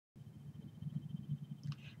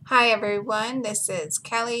Hi everyone, this is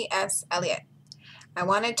Kelly S. Elliott. I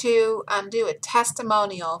wanted to do a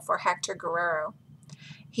testimonial for Hector Guerrero.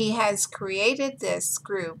 He has created this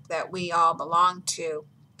group that we all belong to.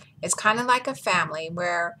 It's kind of like a family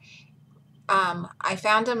where I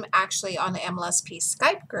found him actually on the MLSP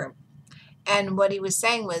Skype group. And what he was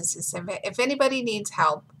saying was is if anybody needs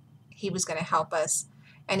help, he was going to help us.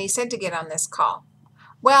 And he said to get on this call.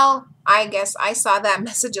 Well, I guess I saw that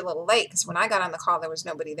message a little late because when I got on the call, there was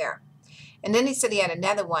nobody there. And then he said he had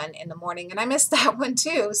another one in the morning, and I missed that one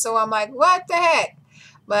too. So I'm like, what the heck?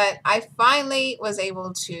 But I finally was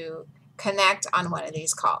able to connect on one of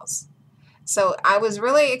these calls. So I was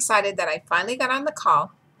really excited that I finally got on the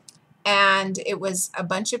call, and it was a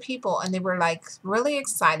bunch of people, and they were like really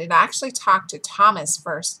excited. I actually talked to Thomas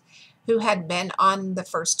first, who had been on the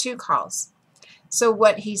first two calls. So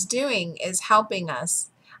what he's doing is helping us.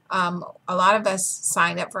 A lot of us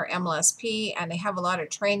signed up for MLSP, and they have a lot of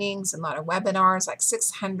trainings and a lot of webinars, like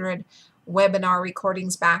 600 webinar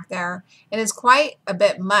recordings back there. And it's quite a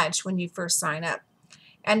bit much when you first sign up.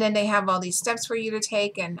 And then they have all these steps for you to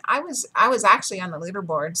take. And I was actually on the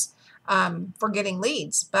leaderboards for getting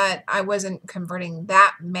leads, but I wasn't converting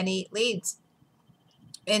that many leads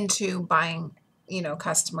into buying,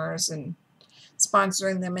 customers and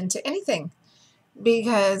sponsoring them into anything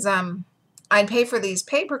because I'd pay for these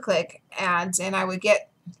pay-per-click ads and I would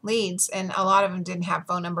get leads, and a lot of them didn't have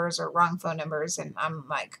phone numbers or wrong phone numbers. And I'm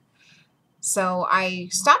like, so I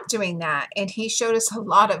stopped doing that. And he showed us a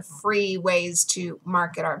lot of free ways to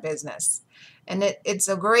market our business. And it's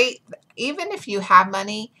a great, even if you have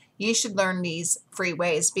money, you should learn these free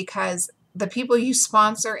ways because the people you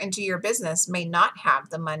sponsor into your business may not have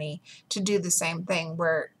the money to do the same thing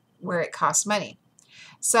where it costs money.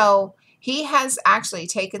 So he has actually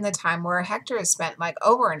taken the time where Hector has spent like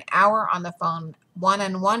over an hour on the phone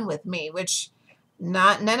one-on-one with me, which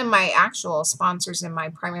none of my actual sponsors in my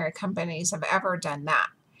primary companies have ever done that.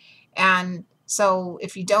 And so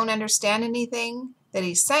if you don't understand anything that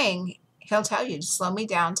he's saying, he'll tell you, just slow me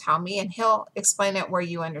down, tell me, and he'll explain it where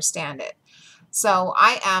you understand it. So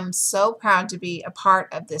I am so proud to be a part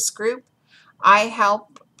of this group. I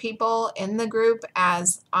help people in the group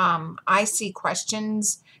as I see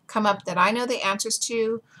questions come up that I know the answers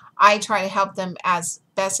to. I try to help them as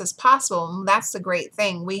best as possible. And that's the great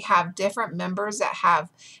thing. We have different members that have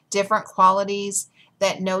different qualities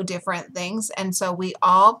that know different things. And so we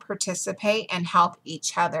all participate and help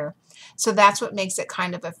each other. So that's what makes it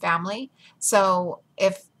kind of a family. So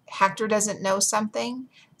if Hector doesn't know something,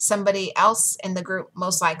 somebody else in the group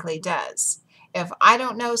most likely does. If I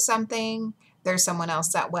don't know something, there's someone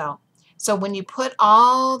else that will. So when you put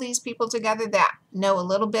all these people together that know a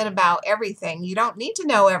little bit about everything, you don't need to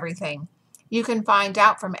know everything. You can find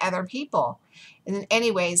out from other people. And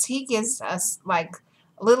anyways, he gives us like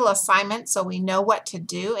a little assignment so we know what to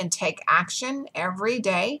do and take action every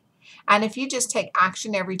day. And if you just take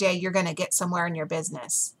action every day, you're going to get somewhere in your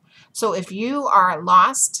business. So if you are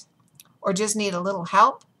lost or just need a little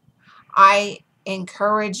help, I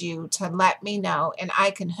encourage you to let me know, and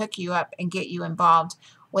I can hook you up and get you involved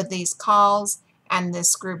with these calls and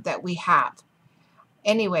this group that we have.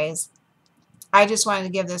 Anyways, I just wanted to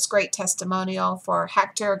give this great testimonial for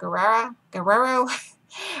Hector Guerrero.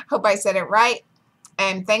 Hope I said it right.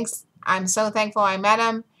 And thanks. I'm so thankful I met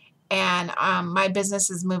him, and my business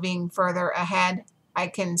is moving further ahead. I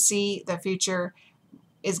can see the future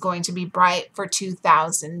is going to be bright for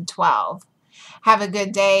 2012. Have a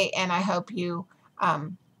good day, and I hope you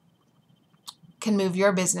can move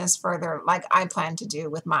your business further like I plan to do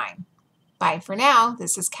with mine. Bye for now.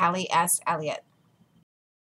 This is Kelly S. Elliott.